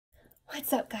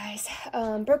What's up, guys?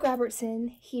 Brooke Robertson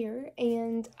here,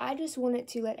 and I just wanted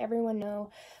to let everyone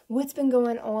know what's been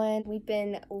going on. We've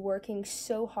been working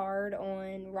so hard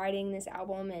on writing this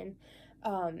album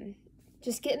and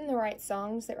just getting the right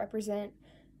songs that represent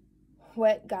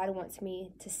what God wants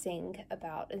me to sing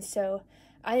about. And so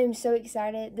I am so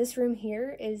excited. This room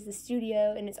here is the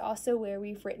studio, and it's also where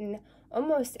we've written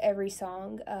almost every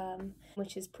song,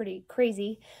 which is pretty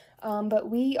crazy. But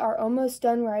we are almost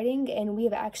done writing, and we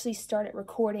have actually started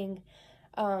recording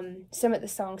some of the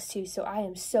songs too. So I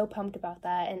am so pumped about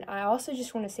that. And I also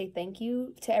just want to say thank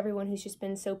you to everyone who's just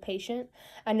been so patient.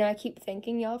 I know I keep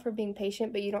thanking y'all for being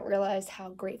patient, but you don't realize how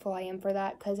grateful I am for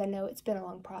that, because I know it's been a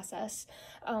long process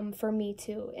for me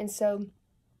too. And so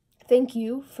thank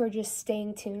you for just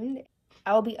staying tuned.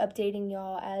 I'll be updating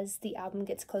y'all as the album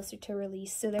gets closer to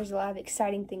release, so there's a lot of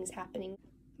exciting things happening.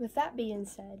 With that being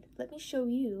said, let me show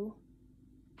you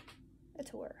a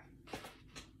tour.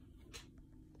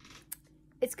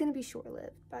 It's gonna be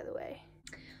short-lived, by the way.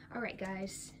 Alright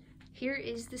guys, here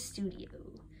is the studio.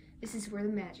 This is where the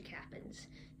magic happens.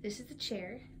 This is the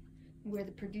chair where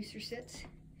the producer sits.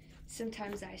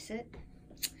 Sometimes I sit.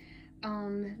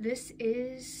 This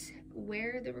is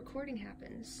where the recording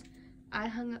happens. I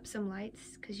hung up some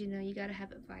lights because you know you gotta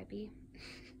have it vibey.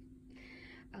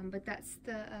 But that's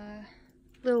the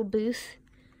little booth,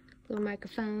 little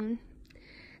microphone,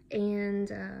 and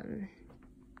the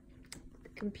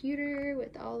computer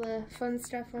with all the fun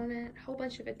stuff on it, a whole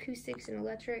bunch of acoustics and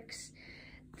electrics.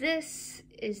 This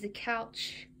is the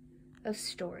couch of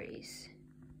stories.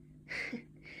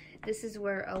 This is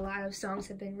where a lot of songs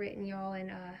have been written, y'all,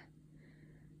 and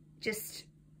just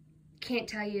can't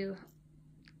tell you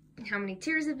how many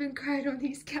tears have been cried on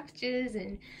these couches,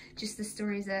 and just the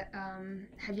stories that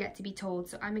have yet to be told.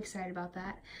 So I'm excited about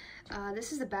that.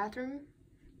 This is the bathroom.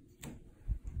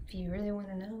 If you really want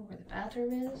to know where the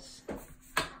bathroom is,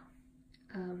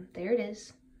 there it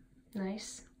is.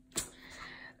 Nice.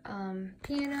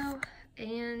 Piano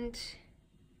and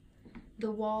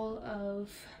the wall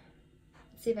of,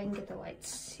 let's see if I can get the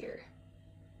lights here.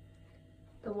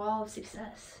 The wall of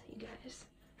success, you guys.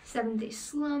 7 Day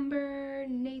Slumber,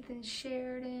 Nathan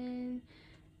Sheridan.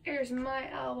 There's my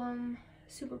album.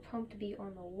 Super pumped to be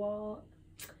on the wall.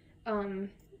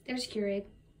 There's Keurig,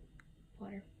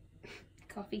 water,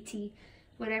 coffee, tea,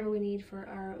 whatever we need for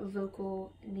our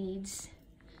vocal needs.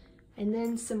 And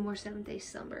then some more 7 Day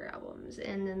Slumber albums,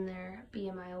 and then their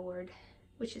BMI award,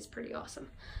 which is pretty awesome.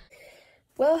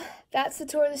 Well, that's the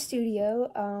tour of the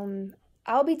studio.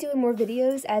 I'll be doing more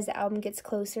videos as the album gets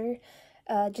closer.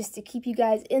 Just to keep you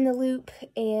guys in the loop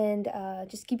and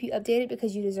just keep you updated,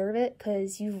 because you deserve it,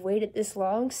 because you've waited this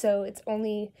long. So it's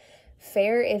only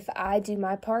fair if I do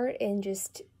my part and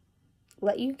just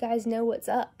let you guys know what's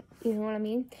up. You know what I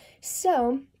mean?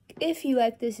 So if you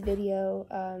like this video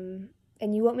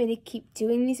and you want me to keep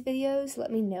doing these videos,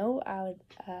 let me know.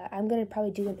 I'm gonna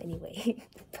probably do them anyway.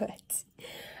 But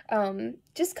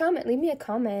just comment, leave me a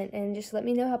comment, and just let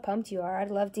me know how pumped you are.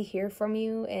 I'd love to hear from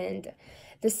you. And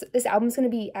this album's going to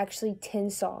be actually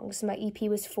 10 songs. My EP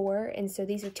was 4, and so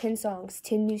these are 10 songs,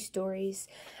 10 new stories.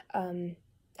 I'm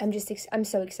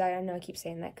so excited. I know I keep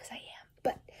saying that because I am.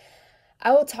 But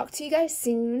I will talk to you guys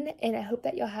soon, and I hope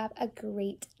that y'all have a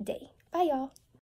great day. Bye, y'all.